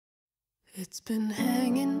It's been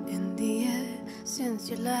hanging in the air since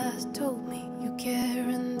you last told me you care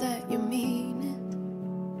and that you mean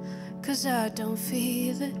it. 'Cause I don't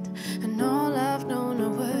feel it, and all I've known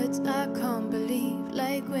are words I can't believe.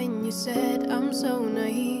 Like when you said I'm so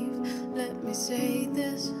naive. Let me say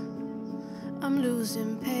this, I'm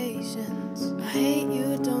losing patience. I hate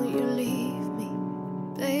you, don't you leave me.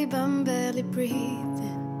 Babe, I'm barely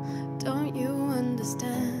breathing, don't you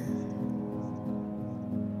understand?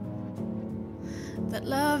 That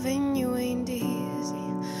loving you ain't easy.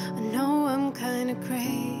 I know I'm kinda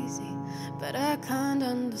crazy, but I can't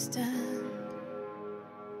understand.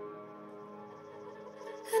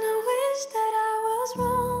 And I wish that I was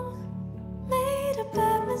wrong, made a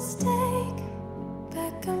bad mistake.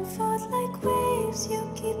 Back and forth like waves, you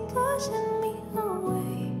keep pushing me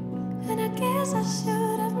away. And I guess I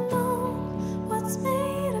should have known what's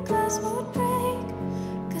made of glass would break.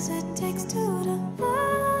 'Cause it takes two to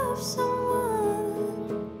love someone.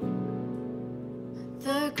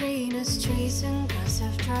 The greenest trees and grass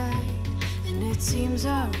have dried, and it seems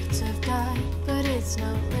our roots have died. But it's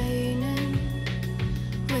not raining,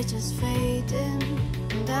 we're just fading.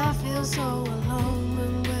 And I feel so alone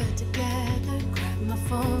when we're together. Grab my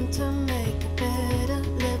phone to make a